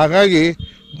 ಹಾಗಾಗಿ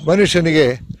ಮನುಷ್ಯನಿಗೆ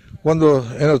ಒಂದು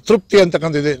ಏನೋ ತೃಪ್ತಿ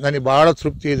ಅಂತಕ್ಕಂಥದ್ದಿದೆ. ನನಗೆ ಭಾಳ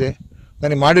ತೃಪ್ತಿ ಇದೆ.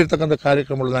 ನನಗೆ ಮಾಡಿರ್ತಕ್ಕಂಥ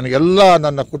ಕಾರ್ಯಕ್ರಮಗಳು ನನಗೆಲ್ಲ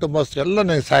ನನ್ನ ಕುಟುಂಬಸ್ಥರು ಎಲ್ಲ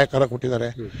ನನಗೆ ಸಹಕಾರ ಕೊಟ್ಟಿದ್ದಾರೆ.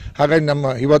 ಹಾಗಾಗಿ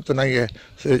ಇವತ್ತು ನನಗೆ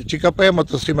ಚಿಕ್ಕಪ್ಪಯ್ಯ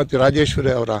ಮತ್ತು ಶ್ರೀಮತಿ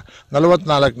ರಾಜೇಶ್ವರಿ ಅವರ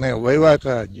 44ನೇ ವೈವಾಹಿಕ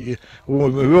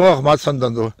ವಿವಾಹ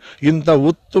ಮಾತ್ಸಂದಂದು ಇಂಥ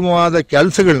ಉತ್ತಮವಾದ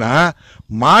ಕೆಲಸಗಳನ್ನ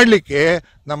ಮಾಡಲಿಕ್ಕೆ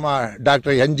ನಮ್ಮ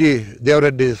ಡಾಕ್ಟರ್ NG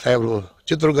ದೇವರೆಡ್ಡಿ ಸಾಹೇಬರು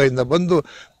ಚಿತ್ರದುರ್ಗದಿಂದ ಬಂದು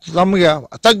ನಮಗೆ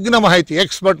ತಜ್ಞ ಮಾಹಿತಿ,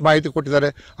 ಎಕ್ಸ್ಪರ್ಟ್ ಮಾಹಿತಿ ಕೊಟ್ಟಿದ್ದಾರೆ.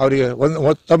 ಅವರಿಗೆ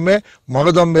ಮತ್ತೊಮ್ಮೆ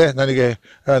ಮಗದೊಮ್ಮೆ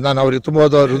ನಾನು ಅವರಿಗೆ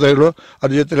ತುಂಬವಾದ ಹೃದಯಗಳು.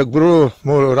 ಅದ್ರ ಜೊತೆಗೆ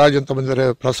ರಾಜ್ ಅಂತ ಬಂದಿದ್ದಾರೆ,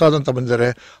 ಪ್ರಸಾದ್ ಅಂತ ಬಂದಿದ್ದಾರೆ.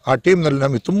 ಆ ಟೀಮ್ನಲ್ಲಿ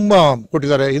ನಮಗೆ ತುಂಬ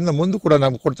ಕೊಟ್ಟಿದ್ದಾರೆ, ಇನ್ನು ಮುಂದೆ ಕೂಡ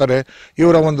ನಮ್ಗೆ ಕೊಡ್ತಾರೆ.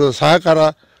 ಇವರ ಒಂದು ಸಹಕಾರ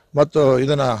ಮತ್ತು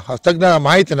ಇದನ್ನು ತಜ್ಞ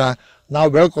ಮಾಹಿತಿನ ನಾವು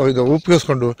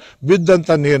ಉಪಯೋಗಿಸ್ಕೊಂಡು ಬಿದ್ದಂಥ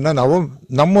ನೀರನ್ನ ನಾವು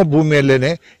ನಮ್ಮ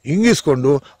ಭೂಮಿಯಲ್ಲೇ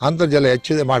ಇಂಗಿಸ್ಕೊಂಡು ಅಂತರ್ಜಲ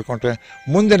ಹೆಚ್ಚಿದೆ ಮಾಡಿಕೊಂಡ್ರೆ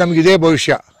ಮುಂದೆ ನಮಗಿದೇ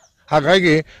ಭವಿಷ್ಯ.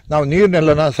 ಹಾಗಾಗಿ ನಾವು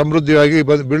ನೀರನ್ನೆಲ್ಲ ಸಮೃದ್ಧಿಯಾಗಿ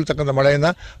ಬೀಳ್ತಕ್ಕಂಥ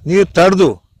ಮಳೆಯನ್ನು ನೀರು ತಡೆದು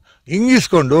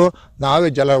ಇಂಗಿಸ್ಕೊಂಡು ನಾವೇ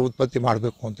ಜಲ ಉತ್ಪತ್ತಿ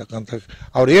ಮಾಡಬೇಕು ಅಂತಕ್ಕಂಥ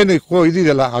ಅವ್ರೇನು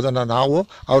ಇದೆಯಲ್ಲ ಅದನ್ನು ನಾವು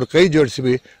ಅವ್ರ ಕೈ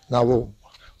ಜೋಡಿಸಿ ನಾವು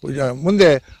ಮುಂದೆ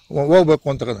ಹೋಗ್ಬೇಕು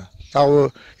ಅಂತಕ್ಕಂಥ ತಾವು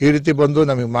ಈ ರೀತಿ ಬಂದು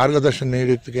ನಮಗೆ ಮಾರ್ಗದರ್ಶನ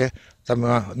ನೀಡೋದಕ್ಕೆ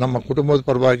ನಮ್ಮ ಕುಟುಂಬದ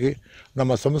ಪರವಾಗಿ,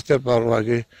 ನಮ್ಮ ಸಂಸ್ಥೆಯ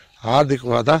ಪರವಾಗಿ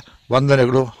ಹಾರ್ದಿಕವಾದ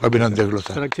ವಂದನೆಗಳು, ಅಭಿನಂದನೆಗಳು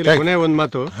ಸರ್. ಕೊನೆ ಒಂದು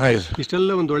ಮಾತು,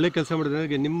 ಇಷ್ಟೆಲ್ಲ ಒಂದು ಒಳ್ಳೆ ಕೆಲಸ ಮಾಡಿದ್ರೆ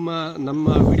ನಮ್ಮ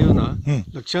ವಿಡಿಯೋನ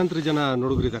ಲಕ್ಷಾಂತರ ಜನ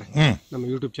ನೋಡಿದ್ದಾರೆ ನಮ್ಮ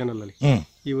ಯೂಟ್ಯೂಬ್ ಚಾನಲ್ ಅಲ್ಲಿ.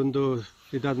 ಈ ಒಂದು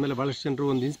ಇದಾದ್ಮೇಲೆ ಬಹಳಷ್ಟು ಜನರು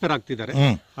ಒಂದು ಇನ್ಸ್ಪೈರ್ ಆಗ್ತಿದ್ದಾರೆ.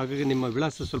 ಹಾಗಾಗಿ ನಿಮ್ಮ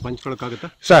ವಿಳಾಸ ಸ್ವಲ್ಪ ಹಂಚ್ಕೊಳಕ್ಕಾಗತ್ತಾ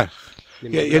ಸರ್?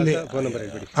 ಫೋನ್ ನಂಬರ್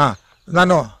ಹೇಳ್ಬಿಡಿ.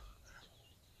 ನಾನು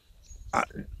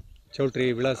ಚೌಲ್ಟ್ರಿ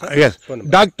ವಿಳಾಸ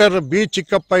doctor B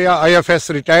Chikkappayya IFS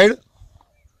retired.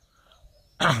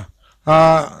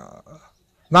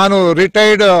 ನಾನು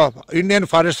retired Indian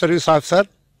forest service officer.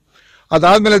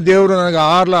 ಅದಾದಮೇಲೆ ದೇವರು ನನಗೆ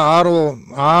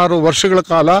 6 ವರ್ಷಗಳ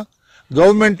ಕಾಲ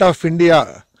government of India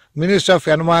ministry of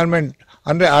environment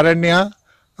ಅಂದರೆ ಅರಣ್ಯ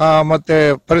ಮತ್ತು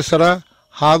ಪರಿಸರ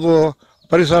ಹಾಗೂ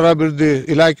ಪರಿಸರಾಭಿವೃದ್ಧಿ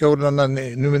ಇಲಾಖೆಯವರು ನನ್ನ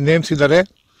ನೇಮಿಸಿದ್ದಾರೆ.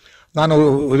 ನಾನು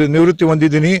ನಿವೃತ್ತಿ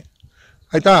ಹೊಂದಿದ್ದೀನಿ,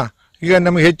 ಆಯಿತಾ. ಈಗ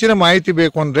ನಮಗೆ ಹೆಚ್ಚಿನ ಮಾಹಿತಿ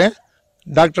ಬೇಕು ಅಂದರೆ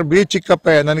ಡಾಕ್ಟರ್ B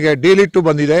ಚಿಕ್ಕಪ್ಪಯ್ಯ, ನನಗೆ D.Litt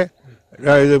ಬಂದಿದೆ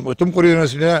Tumakuru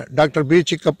ಯೂನಿವರ್ಸಿಟಿಯ doctor B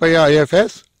Chikkappayya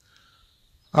IFS.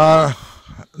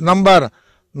 Number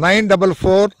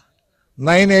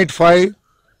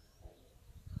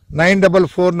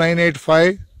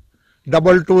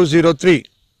 9449852203.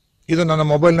 ಇದು ನನ್ನ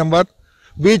ಮೊಬೈಲ್ ನಂಬರ್.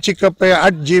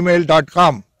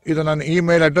 bchikkapaya@gmail.com ಇದು ನನ್ನ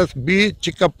ಇಮೇಲ್ ಅಡ್ರೆಸ್.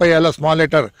 bchikkapaya ಎಲ್ಲ ಸ್ಮಾಲ್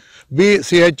ಲೆಟರ್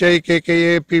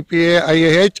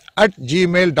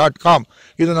bchikkapaya@gmail.com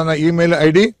ಇದು ನನ್ನ ಇಮೇಲ್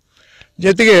ID.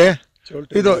 ಜೊತೆಗೆ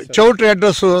ಇದು ಚೌಲ್ಟ್ರಿ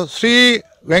ಅಡ್ರೆಸ್ಸು ಶ್ರೀ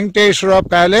ವೆಂಕಟೇಶ್ವರ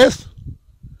ಪ್ಯಾಲೇಸ್,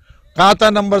 ಖಾತಾ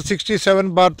ನಂಬರ್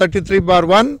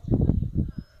 67/33/1,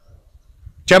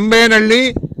 ಚೆಂಬೇನಹಳ್ಳಿ,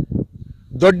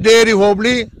 ದೊಡ್ಡೇರಿ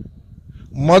ಹೋಬಳಿ,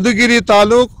 ಮಧುಗಿರಿ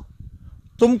ತಾಲೂಕು,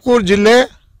 ತುಮಕೂರು ಜಿಲ್ಲೆ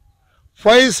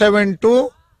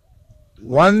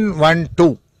 572112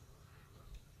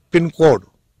 pin code.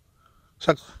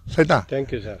 ಸೈತಾ?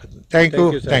 Thank you sir. Thank you.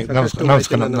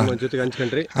 ನಮಸ್ಕಾರ.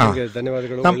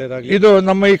 ಧನ್ಯವಾದಗಳು. ಇದು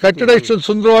ನಮ್ಮ ಈ ಕಟ್ಟಡ ಇಷ್ಟು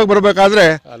ಸುಂದರವಾಗಿ ಬರಬೇಕಾದ್ರೆ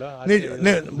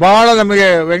ಬಹಳ ನಮಗೆ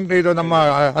ಇದು ನಮ್ಮ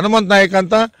ಹನುಮಂತ ನಾಯಕ್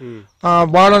ಅಂತ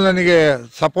ಬಹಳ ನನಗೆ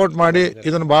ಸಪೋರ್ಟ್ ಮಾಡಿ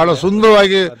ಇದನ್ನು ಬಹಳ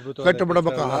ಸುಂದರವಾಗಿ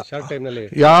ಕಟ್ಟಿಬಿಡಬೇಕು.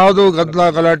 ಯಾವುದು ಗದ್ದಲ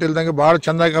ಗಲಾಟೆ ಇಲ್ದಂಗೆ ಬಹಳ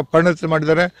ಚೆನ್ನಾಗಿ ಪರಿಣತಿ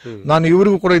ಮಾಡಿದ್ದಾರೆ. ನಾನು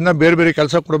ಇವರಿಗೂ ಕೂಡ ಇನ್ನೂ ಬೇರೆ ಬೇರೆ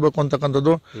ಕೆಲಸ ಕೊಡಬೇಕು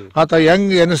ಅಂತಕ್ಕಂಥದ್ದು. ಆತ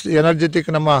ಯಂಗ್ ಎನರ್ಜೆಟಿಕ್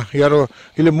ನಮ್ಮ ಯಾರು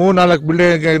ಇಲ್ಲಿ 3-4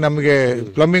 ಬಿಲ್ಡಿಂಗ್ ನಮಗೆ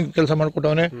ಪ್ಲಂಬಿಂಗ್ ಕೆಲಸ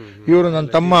ಮಾಡಿಕೊಟ್ಟವನೇ. ಇವರು ನನ್ನ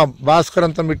ತಮ್ಮ ಭಾಸ್ಕರ್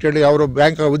ಅಂತ ಹೇಳಿ ಅವರು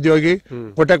ಬ್ಯಾಂಕ್ ಉದ್ಯೋಗಿ,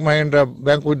 ಕೋಟಕ್ ಮಹೇಂದ್ರ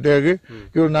ಬ್ಯಾಂಕ್ ಉದ್ಯೋಗಿ.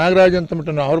 ಇವರು ನಾಗರಾಜ್ ಅಂತ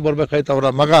ಬಿಟ್ಟು ಅವ್ರು ಬರ್ಬೇಕಾಯ್ತು, ಅವರ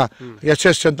ಮಗ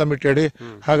SS ಅಂತ ಹೇಳಿ.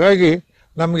 ಹಾಗಾಗಿ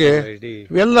ನಮಗೆ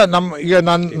ಎಲ್ಲ ಈಗ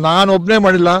ನಾನು ಒಬ್ಬನೇ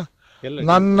ಮಾಡಿಲ್ಲ,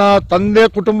 ನನ್ನ ತಂದೆ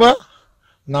ಕುಟುಂಬ,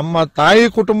 ನಮ್ಮ ತಾಯಿ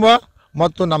ಕುಟುಂಬ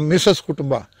ಮತ್ತು ನಮ್ಮ ಮಿಸಸ್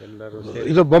ಕುಟುಂಬ,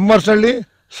 ಇದು ಬೊಮ್ಮರ್ಸಹಳ್ಳಿ,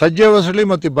 ಸಜ್ಜೆ ಹೊಸಳ್ಳಿ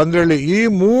ಮತ್ತು ಬಂದ್ರಳ್ಳಿ, ಈ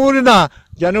ಮೂರಿನ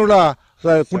ಜನಗಳ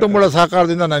ಕುಟುಂಬಗಳ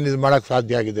ಸಹಕಾರದಿಂದ ನಾನು ಇದು ಮಾಡೋಕ್ಕೆ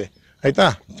ಸಾಧ್ಯ ಆಗಿದೆ. ಆಯಿತಾ?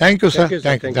 Thank you sir.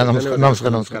 Thank you.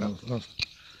 ನಮಸ್ಕಾರ.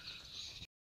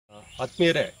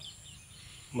 ಆತ್ಮೀಯರೇ,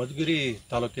 ಮಧುಗಿರಿ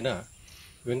ತಾಲೂಕಿನ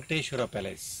ವೆಂಕಟೇಶ್ವರ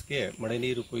ಪ್ಯಾಲೇಸ್ಗೆ ಮಳೆ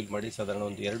ನೀರು ಕೊಯ್ಲು ಮಾಡಿ ಸಾಧಾರಣ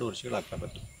ಒಂದು 2 ವರ್ಷಗಳಾಗ್ತಾ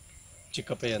ಬಂತು.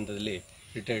 ಚಿಕ್ಕಪ್ಪಯ್ಯ ಹಂತದಲ್ಲಿ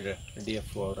ರಿಟೈರ್ಡ್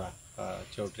DFO ಅವರ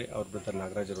ಚೌಟ್ರಿ ಅವ್ರ ಬ್ರದರ್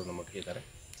ನಾಗರಾಜರು ನಮ್ಮೊಟ್ಟಿಗೆ ಇದ್ದಾರೆ.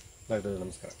 ನಾಗರಾಜ್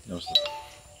ನಮಸ್ಕಾರ. ನಮಸ್ತೆ.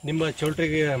 ನಿಮ್ಮ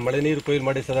ಚೌಲ್ಟ್ರಿಗೆ ಮಳೆ ನೀರು ಕೊಯ್ಲು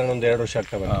ಮಾಡಿ ಸಾಧಾರಣ ಒಂದು 2 ವರ್ಷ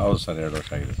ಆಗ್ತಾ ಬಂತು. ಹೌದು ಸರ್, 2 ವರ್ಷ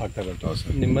ಆಗಿದೆ. ಆಗ್ತಾ ಬಂತು.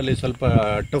 ನಿಮ್ಮಲ್ಲಿ ಸ್ವಲ್ಪ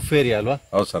ಟಫ್ ಏರಿಯಾ ಅಲ್ವಾ?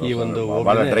 ಹೌದು ಸರ್. ಈ ಒಂದು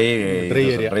ಡ್ರೈ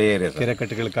ಏರಿಯಾ, ಕೆರೆ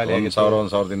ಕಟ್ಟೆಗಳು ಖಾಲಿ,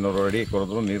 1,200 ಅಡಿ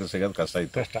ಕೊರೆದ್ರು ನೀರು ಸಿಗೋದು ಕಷ್ಟ.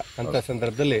 ಅಂತ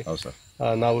ಸಂದರ್ಭದಲ್ಲಿ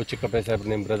ನಾವು ಚಿಕ್ಕಪ್ಪಯ್ಯ ಸಾಹೇಬ್ರು,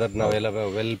 ನಿಮ್ಮ ಬ್ರದರ್, ನಾವೆಲ್ಲ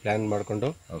ವೆಲ್ ಪ್ಲಾನ್ ಮಾಡ್ಕೊಂಡು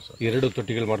 2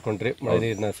 ತೊಟ್ಟಿಗಳು ಮಾಡ್ಕೊಂಡ್ರಿ. ಮಳೆ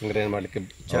ನೀರನ್ನ ಸಂಗ್ರಹಣೆ ಮಾಡಲಿಕ್ಕೆ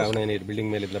ಚಾವಣಿ ನೀರು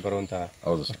ಬಿಲ್ಡಿಂಗ್ ಮೇಲಿಂದ ಬರುವಂತ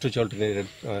ಅಷ್ಟು ಚೌಲ್ಟ್ರಿ ನೀರು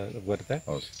ಬರುತ್ತೆ.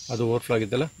 ಅದು ಓವರ್ಫ್ಲೋ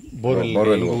ಆಗಿದ್ದಲ್ಲ,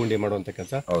 ಬೋರ್ವೆಲ್ ಗುಂಡಿ ಮಾಡುವಂತ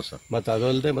ಕೆಲಸ. ಮತ್ತೆ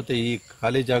ಅದಲ್ಲದೆ ಮತ್ತೆ ಈ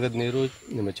ಖಾಲಿ ಜಾಗದ ನೀರು,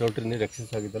 ನಿಮ್ಮ ಚೌಲ್ಟ್ರಿ ನೀರು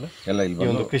ಎಕ್ಸೆಸ್ ಆಗಿದ್ದಲ್ಲ, ಈ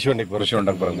ಒಂದು ಕೃಷಿ ಹೊಂಡಕ್ಕೆ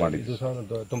ಬರುತ್ತೆ. ಇದು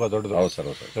ತುಂಬಾ ದೊಡ್ಡದು.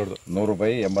 ದೊಡ್ಡದು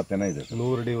 100/80 ಇದೆ.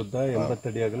 100 ಅಡಿ ಉದ್ದ, 80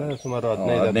 ಅಡಿ ಆಗಲ್ಲ, ಸುಮಾರು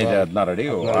 15-16 ಅಡಿ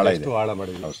ಆಳ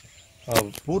ಮಾಡಿದ್ವಿ.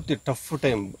 ಪೂರ್ತಿ ಟಫ್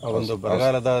ಟೈಮ್ ಒಂದು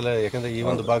ಬರಗಾಲದ, ಯಾಕಂದ್ರೆ ಈ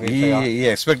ಒಂದು ಭಾಗ ಈ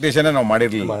ಎಕ್ಸ್ಪೆಕ್ಟೇಷನ್ ನಾವು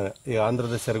ಮಾಡಿರ್ಲಿಲ್ಲ. ಈ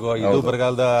ಆಂಧ್ರದ ಸೆರಗು, ಇದು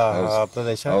ಬರಗಾಲದ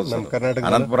ಪ್ರದೇಶ. ನಮ್ಮ ಕರ್ನಾಟಕ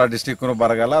ಅನಂತಪುರ ಡಿಸ್ಟಿಕ್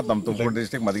ಬರಗಾಲ, ನಮ್ಮ ತುಮಕೂರು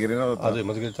ಡಿಸ್ಟಿಕ್ ಮಧುಗಿರಿ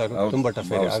ತುಂಬಾ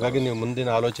ಟಫ್ ಇದೆ. ಹಾಗಾಗಿ ನೀವು ಮುಂದಿನ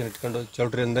ಆಲೋಚನೆ ಇಟ್ಕೊಂಡು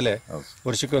ಚೌಲ್ಟ್ರಿಯಿಂದಲೇ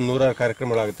ವರ್ಷಕ್ಕೆ 100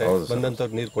 ಕಾರ್ಯಕ್ರಮಗಳಾಗುತ್ತೆ,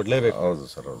 ಬಂದಂತವ್ರು ನೀರು ಕೊಡ್ಲೇಬೇಕು.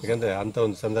 ಯಾಕಂದ್ರೆ ಅಂತ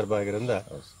ಒಂದು ಸಂದರ್ಭ ಆಗಿರೋದ್ರಿಂದ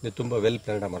ನೀವು ತುಂಬಾ ವೆಲ್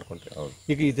ಪ್ಲಾನ್ ಮಾಡ್ಕೊಂಡ್ರಿ.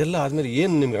 ಈಗ ಇದೆಲ್ಲ ಆದ್ಮೇಲೆ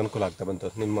ಏನ್ ನಿಮ್ಗೆ ಅನುಕೂಲ ಆಗ್ತಾ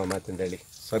ಬಂತು ನಿಮ್ಮ ಮಾತಿಂದ ಹೇಳಿ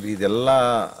ಸರ್? ಇದೆಲ್ಲ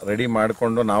ರೆಡಿ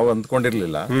ಮಾಡ್ಕೊಂಡು ನಾವು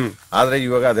ಅಂದ್ಕೊಂಡಿರ್ಲಿಲ್ಲ, ಆದ್ರೆ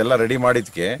ಇವಾಗ ಅದೆಲ್ಲ ರೆಡಿ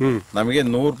ಮಾಡಿದ್ಕೆ ನಮಗೆ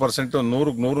 100%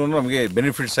 100 ನಮಗೆ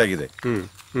ಬೆನಿಫಿಟ್ಸ್ ಆಗಿದೆ.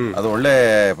 ಅದು ಒಳ್ಳೆ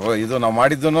ಇದು ನಾವು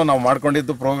ಮಾಡಿದ್ದು, ನಾವು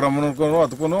ಮಾಡ್ಕೊಂಡಿದ್ದು ಪ್ರೋಗ್ರಾಮ್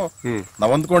ಅದಕ್ಕೂ ನಾವು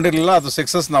ಅಂದ್ಕೊಂಡಿರ್ಲಿಲ್ಲ. ಅದು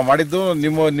ಸಕ್ಸಸ್ ನಾವು ಮಾಡಿದ್ದು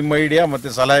ನಿಮ್ಮ ಐಡಿಯಾ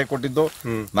ಮತ್ತೆ ಸಲಹೆ ಕೊಟ್ಟಿದ್ದು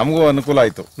ನಮಗೂ ಅನುಕೂಲ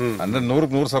ಆಯ್ತು. ಅಂದ್ರೆ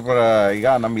 100% ಈಗ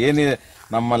ನಮ್ಗೆ ಏನಿದೆ,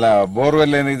 ನಮ್ಮಲ್ಲ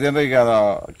ಬೋರ್ವೆಲ್ ಏನಿದೆ ಅಂದ್ರೆ ಈಗ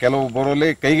ಕೆಲವು ಬೋರ್ವೆಲ್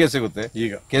ಕೈಗೆ ಸಿಗುತ್ತೆ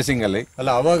ಈಗ ಕೇಸಿಂಗ್ ಅಲ್ಲಿ ಅಲ್ಲ,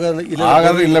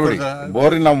 ಹಾಗಾದ್ರೆ ಇಲ್ಲ ಬಿಡಿ.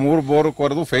 ಬೋರಿನ ನಾವು 3 ಬೋರ್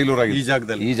ಕೊರೆದು ಫೇಲ್ಯೂರ್ ಆಗಿದೆ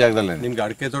ಈ ಜಾಗದಲ್ಲಿ. ನಿಮ್ಗೆ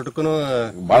ಅಡಿಕೆ ತೋಟಕ್ಕೂ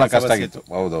ಬಹಳ ಕಷ್ಟ ಆಗಿತ್ತು.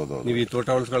 ಹೌದೌದು. ನೀವು ಈ ತೋಟ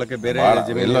ಉಳಿಸ್ಕೊಳ್ಳಕ್ಕೆ ಬೇರೆ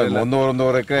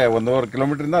 1.5 ಎಕರೆ 1.5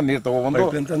 ಕಿಲೋಮೀಟರ್ ಇಂದ ನೀರು ತಗೊಬಂದು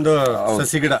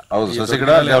ಸಸಿ ಗಿಡ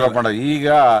ಡೆವಲಪ್ ಮಾಡೋದು.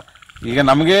 ಈಗ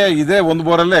ನಮಗೆ ಇದೇ ಒಂದು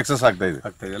ಬೋರಲ್ಲೇ ಎಕ್ಸಸ್ ಆಗ್ತಾ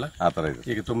ಇದೆಯಲ್ಲ, ಆ ತರ ಇದೆ.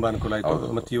 ಈಗ ತುಂಬಾ ಅನುಕೂಲ ಆಯ್ತು.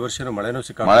 ಮತ್ತೆ ಈ ವರ್ಷ ಮಳೆನೂ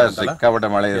ಸಿಕ್ಕಾಪಟ್ಟೆ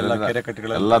ಮಳೆ, ಕೆರೆ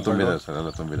ಕಟ್ಟೆಗಳು ಎಲ್ಲ ತುಂಬಿದಾವೆ ಸರ್,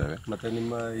 ಎಲ್ಲ ತುಂಬಿದಾವೆ. ಮತ್ತೆ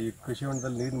ನಿಮ್ಮ ಈ ಕೃಷಿ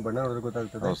ಹೊಂಡದಲ್ಲಿ ನೀರಿನ ಬಣ್ಣ ನೋಡಿದ್ರೆ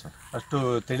ಗೊತ್ತಾಗ್ತದೆ, ಅಷ್ಟು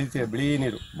ತಿಳಿತೀಯ ಬಿಳಿ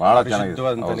ನೀರು, ಬಹಳ ಚೆನ್ನಾಗಿದೆ.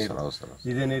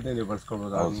 ಇದೇ ನೀರನ್ನ ನೀವು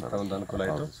ಬಳಸ್ಕೊಳ್ಬಹುದು ಅಂತ ಒಂದು ಅನುಕೂಲ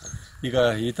ಆಯ್ತು. ಈಗ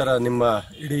ಈ ತರ ನಿಮ್ಮ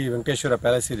ಇಡೀ ವೆಂಕಟೇಶ್ವರ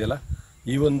ಪ್ಯಾಲೇಸ್ ಇದೆಯಲ್ಲ,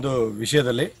 ಈ ಒಂದು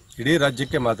ವಿಷಯದಲ್ಲಿ ಇಡೀ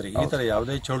ರಾಜ್ಯಕ್ಕೆ ಮಾತ್ರ ಈ ತರ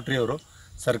ಯಾವುದೇ ಚೌಲ್ಟ್ರಿ ಅವರು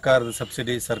ಸರ್ಕಾರದ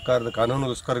ಸಬ್ಸಿಡಿ, ಸರ್ಕಾರದ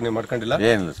ಕಾನೂನಿಗೋಸ್ಕರ ನೀವು ಮಾಡ್ಕೊಂಡಿಲ್ಲ.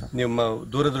 ನಿಮ್ಮ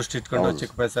ದೂರದೃಷ್ಟಿ ಇಟ್ಕೊಂಡು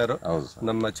ಚಿಕ್ಕಪ್ಪಯ್ಯ ಸಾರು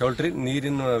ನಮ್ಮ ಚೌಲ್ಟ್ರಿ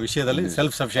ನೀರಿನ ವಿಷಯದಲ್ಲಿ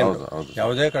ಸೆಲ್ಫ್ ಸಫಿಷಿಯಂಟ್.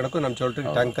 ಯಾವುದೇ ಕಾರಣಕ್ಕೂ ನಮ್ಮ ಚೌಲ್ಟ್ರಿ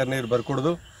ಟ್ಯಾಂಕರ್ ನೀರು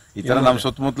ಬರ್ಕೊಡುದು. ಈ ತರ ನಮ್ಮ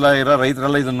ಸುತ್ತಮುತ್ತಲ ಇರೋ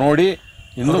ರೈತರೆಲ್ಲ ಇದು ನೋಡಿ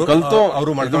ಇನ್ನು ಕಲ್ತು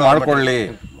ಅವರು ಮಾಡ್ಕೊಳ್ಳಿ,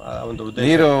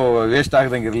 ನೀರು ವೇಸ್ಟ್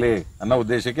ಆಗದಂಗಿರ್ಲಿ ಅನ್ನೋ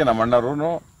ಉದ್ದೇಶಕ್ಕೆ ನಮ್ಮ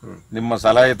ಅಣ್ಣರು ನಿಮ್ಮ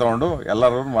ಸಲಹೆ ತಗೊಂಡು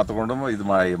ಎಲ್ಲರೂ ಮಾತುಕೊಂಡು ಇದು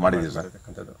ಮಾಡಿದೀವಿ ಸರ್.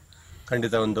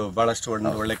 ಖಂಡಿತ ಒಂದು ಬಹಳಷ್ಟು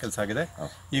ಒಳ್ಳೆ ಕೆಲಸ ಆಗಿದೆ.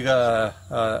 ಈಗ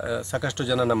ಸಾಕಷ್ಟು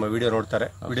ಜನ ನಮ್ಮ ವಿಡಿಯೋ ನೋಡ್ತಾರೆ.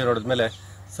 ವಿಡಿಯೋ ನೋಡಿದ್ಮೇಲೆ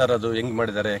ಸರ್ ಅದು ಹೆಂಗ್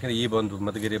ಮಾಡಿದ್ದಾರೆ, ಯಾಕಂದ್ರೆ ಈ ಒಂದು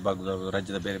ಮಧುಗಿರಿ ಭಾಗದ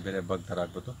ರಾಜ್ಯದ ಬೇರೆ ಬೇರೆ ಭಾಗದರ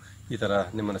ಆಗ್ಬೋದು, ಈ ತರ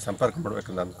ನಿಮ್ಮನ್ನ ಸಂಪರ್ಕ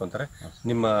ಮಾಡ್ಬೇಕಂತ ಅನ್ಕೊಂತಾರೆ.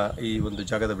 ನಿಮ್ಮ ಈ ಒಂದು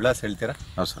ಜಾಗದ ವಿಳಾಸ ಹೇಳ್ತೀರಾ?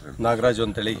 ನಾಗರಾಜು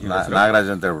ಅಂತೇಳಿ,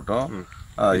 ನಾಗರಾಜ್ ಅಂತ ಹೇಳ್ಬಿಟ್ಟು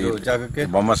ಜಾಗಕ್ಕೆ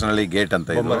ಬೊಮ್ಮಸನಹಳ್ಳಿ ಗೇಟ್ ಅಂತ,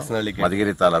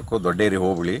 ಮಧುಗಿರಿ ತಾಲೂಕು, ದೊಡ್ಡೇರಿ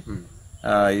ಹೋಬಳಿ,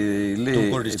 ಇಲ್ಲಿ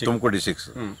ತುಮಕೂರು ಡಿಸ್ಟ್ರಿಕ್ಟ್.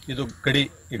 ಇದು ಗಡಿ,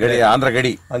 ಆಂಧ್ರ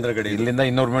ಗಡಿ. ಇಲ್ಲಿಂದ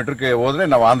 200 ಮೀಟರ್ಗೆ ಹೋದ್ರೆ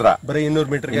ನಾವು ಆಂಧ್ರ, ಬರೀ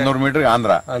 200 ಮೀಟರ್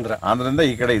ಆಂಧ್ರದಿಂದ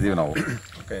ಈ ಕಡೆ ಇದೀವಿ ನಾವು.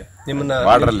 ನಿಮ್ಮನ್ನ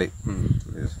ಬಾರ್ಡರ್ ಅಲ್ಲಿ.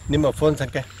 ನಿಮ್ಮ ಫೋನ್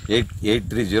ಸಂಖ್ಯೆ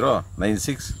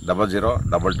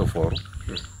 8309600224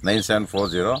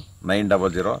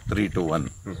 9740900321.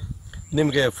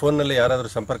 ನಿಮ್ಗೆ ಫೋನ್ ನಲ್ಲಿ ಯಾರಾದ್ರೂ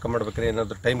ಸಂಪರ್ಕ ಮಾಡ್ಬೇಕಾದ್ರೆ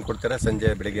ಏನಾದ್ರು ಟೈಮ್ ಕೊಡ್ತೀರಾ? ಸಂಜೆ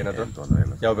ಬೆಳಿಗ್ಗೆ ಏನಾದ್ರು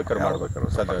ಯಾವ ಬೇಕಾದ್ರೂ ಮಾಡ್ಬೇಕಾದ್ರು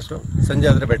ಸಾಧ್ಯವಷ್ಟು ಸಂಜೆ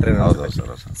ಆದ್ರೆ ಬೆಟರ್.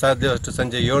 ಸಾಧ್ಯವಷ್ಟು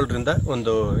ಸಂಜೆ 7ರಿಂದ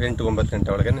ಒಂದು 8-9 ಗಂಟೆ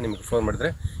ಒಳಗೆ ನಿಮ್ಗೆ ಫೋನ್ ಮಾಡಿದ್ರೆ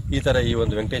ಈ ತರ ಈ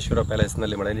ಒಂದು ವೆಂಕಟೇಶ್ವರ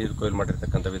ಪ್ಯಾಲೇಸ್ನಲ್ಲಿ ಮಳೆ ನೀರು ಕೊಯ್ಲು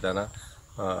ಮಾಡಿರ್ತಕ್ಕಂಥ ವಿಧಾನ,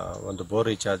 ಒಂದು ಬೋರ್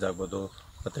ರೀಚಾರ್ಜ್ ಆಗ್ಬೋದು,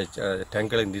 ಮತ್ತೆ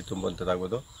ಟ್ಯಾಂಕ್ಗಳಿಗೆ ನೀರು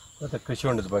ತುಂಬುವಂಥದ್ದಾಗ್ಬೋದು, ಮತ್ತೆ ಕೃಷಿ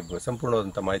ಹೊಂಡದ ಬಗ್ಗೆ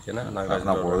ಸಂಪೂರ್ಣವಾದಂಥ ಮಾಹಿತಿಯನ್ನು ನಾಗರಾಜ್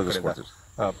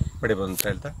ಪಡಿಬೋದು ಅಂತ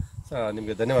ಹೇಳ್ತಾ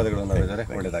ನಿಮಗೆ ಧನ್ಯವಾದಗಳು.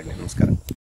 ಒಳ್ಳೆಯದಾಗಲಿ. ನಮಸ್ಕಾರ.